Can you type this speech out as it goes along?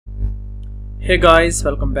Hey guys,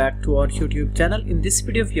 welcome back to our YouTube channel. In this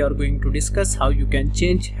video we are going to discuss how you can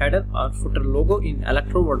change header or footer logo in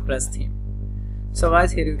Electro WordPress theme. So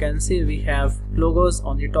guys, here you can see we have logos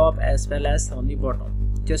on the top as well as on the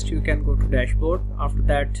bottom. Just you can go to dashboard. After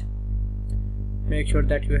that, make sure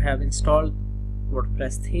that you have installed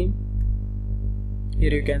WordPress theme.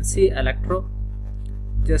 Here you can see Electro.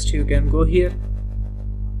 Just you can go here,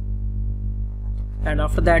 and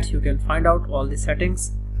after that you can find out all the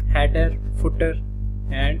settings, header, footer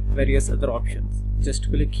and various other options. Just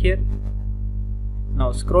click here.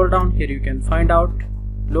 Now scroll down. Here you can find out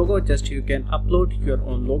logo. Just you can upload your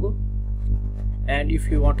own logo, and if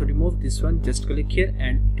you want to remove this one, just click here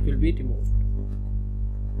and it will be removed.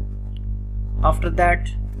 After that,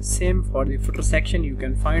 same for the footer section. You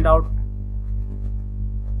can find out.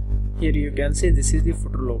 Here you can see this is the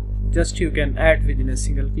footer logo. Just you can add within a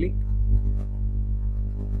single click.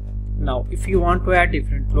 Now if you want to add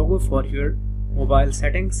different logo for your mobile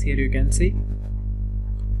settings, here you can see,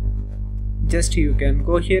 just you can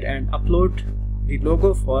go here and upload the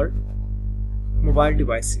logo for mobile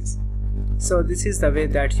devices. So this is the way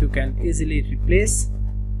that you can easily replace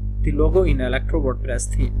the logo in Electro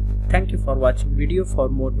WordPress theme. Thank you for watching video. For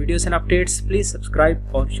more videos and updates, please subscribe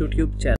our YouTube channel.